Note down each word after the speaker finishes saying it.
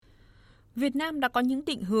Việt Nam đã có những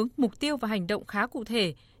định hướng, mục tiêu và hành động khá cụ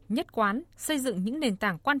thể, nhất quán, xây dựng những nền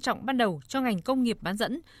tảng quan trọng ban đầu cho ngành công nghiệp bán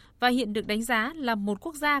dẫn và hiện được đánh giá là một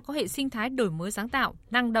quốc gia có hệ sinh thái đổi mới sáng tạo,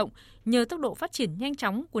 năng động nhờ tốc độ phát triển nhanh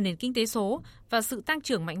chóng của nền kinh tế số và sự tăng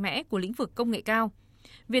trưởng mạnh mẽ của lĩnh vực công nghệ cao.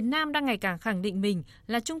 Việt Nam đang ngày càng khẳng định mình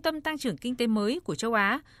là trung tâm tăng trưởng kinh tế mới của châu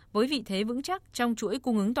Á với vị thế vững chắc trong chuỗi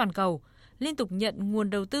cung ứng toàn cầu, liên tục nhận nguồn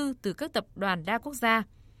đầu tư từ các tập đoàn đa quốc gia.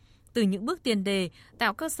 Từ những bước tiền đề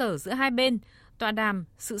tạo cơ sở giữa hai bên, tọa đàm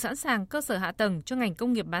sự sẵn sàng cơ sở hạ tầng cho ngành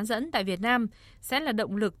công nghiệp bán dẫn tại Việt Nam sẽ là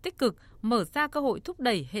động lực tích cực mở ra cơ hội thúc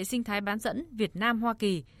đẩy hệ sinh thái bán dẫn Việt Nam-Hoa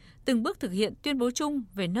Kỳ, từng bước thực hiện tuyên bố chung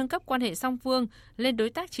về nâng cấp quan hệ song phương lên đối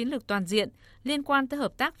tác chiến lược toàn diện liên quan tới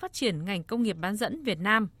hợp tác phát triển ngành công nghiệp bán dẫn Việt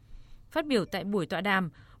Nam. Phát biểu tại buổi tọa đàm,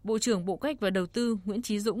 Bộ trưởng Bộ Kế hoạch và Đầu tư Nguyễn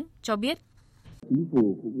Chí Dũng cho biết. Chính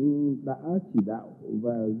phủ cũng đã chỉ đạo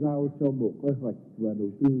và giao cho Bộ Kế hoạch và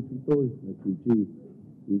Đầu tư chúng tôi là chủ trì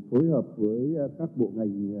phối hợp với các bộ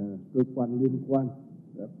ngành, cơ quan liên quan,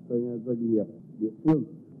 các doanh nghiệp, địa phương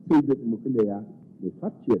xây dựng một cái đề án để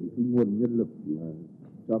phát triển cái nguồn nhân lực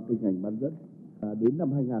cho cái ngành bán dẫn. Đến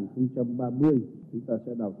năm 2030 chúng ta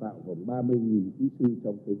sẽ đào tạo khoảng 30.000 kỹ sư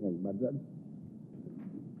trong cái ngành bán dẫn.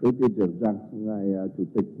 Tôi tin tưởng rằng ngài chủ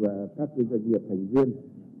tịch và các cái doanh nghiệp thành viên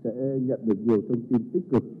sẽ nhận được nhiều thông tin tích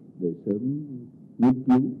cực để sớm nghiên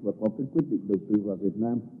cứu và có cái quyết định đầu tư vào Việt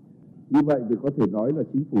Nam. Như vậy thì có thể nói là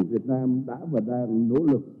chính phủ Việt Nam đã và đang nỗ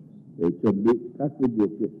lực để chuẩn bị các cái điều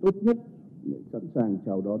kiện tốt nhất để sẵn sàng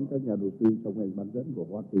chào đón các nhà đầu tư trong ngành bán dẫn của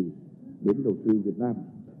Hoa Kỳ đến đầu tư Việt Nam,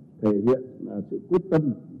 thể hiện sự quyết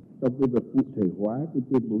tâm trong cái việc cụ thể hóa cái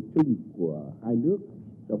tuyên bố chung của hai nước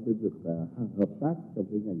trong cái việc hợp tác trong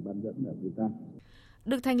cái ngành bán dẫn ở Việt Nam.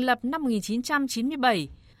 Được thành lập năm 1997,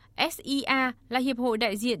 SEA là hiệp hội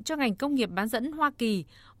đại diện cho ngành công nghiệp bán dẫn Hoa Kỳ,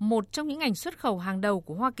 một trong những ngành xuất khẩu hàng đầu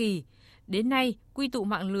của Hoa Kỳ. Đến nay, quy tụ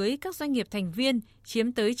mạng lưới các doanh nghiệp thành viên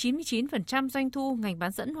chiếm tới 99% doanh thu ngành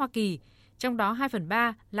bán dẫn Hoa Kỳ, trong đó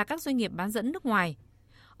 2/3 là các doanh nghiệp bán dẫn nước ngoài.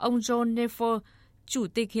 Ông John Nefer, Chủ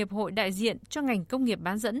tịch Hiệp hội đại diện cho ngành công nghiệp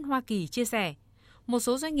bán dẫn Hoa Kỳ chia sẻ, một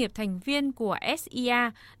số doanh nghiệp thành viên của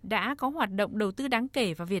SEA đã có hoạt động đầu tư đáng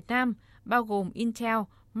kể vào Việt Nam, bao gồm Intel,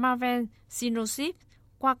 Marvell, Synopsys,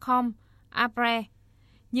 Qualcomm, Apple.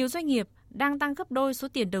 Nhiều doanh nghiệp đang tăng gấp đôi số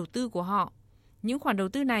tiền đầu tư của họ. Những khoản đầu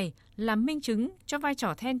tư này là minh chứng cho vai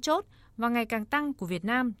trò then chốt và ngày càng tăng của Việt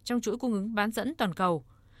Nam trong chuỗi cung ứng bán dẫn toàn cầu.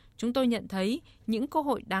 Chúng tôi nhận thấy những cơ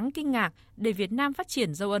hội đáng kinh ngạc để Việt Nam phát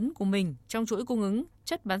triển dấu ấn của mình trong chuỗi cung ứng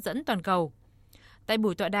chất bán dẫn toàn cầu. Tại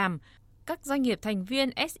buổi tọa đàm, các doanh nghiệp thành viên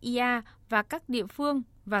SEA và các địa phương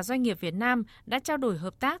và doanh nghiệp Việt Nam đã trao đổi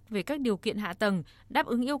hợp tác về các điều kiện hạ tầng đáp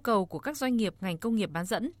ứng yêu cầu của các doanh nghiệp ngành công nghiệp bán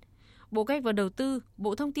dẫn. Bộ Kế hoạch và Đầu tư,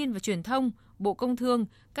 Bộ Thông tin và Truyền thông, Bộ Công Thương,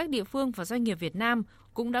 các địa phương và doanh nghiệp Việt Nam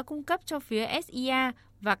cũng đã cung cấp cho phía SEA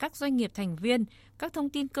và các doanh nghiệp thành viên các thông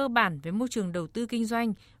tin cơ bản về môi trường đầu tư kinh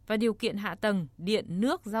doanh và điều kiện hạ tầng, điện,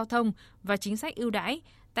 nước, giao thông và chính sách ưu đãi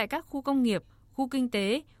tại các khu công nghiệp, khu kinh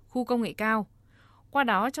tế, khu công nghệ cao. Qua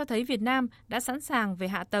đó cho thấy Việt Nam đã sẵn sàng về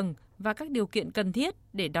hạ tầng và các điều kiện cần thiết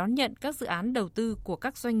để đón nhận các dự án đầu tư của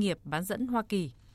các doanh nghiệp bán dẫn Hoa Kỳ.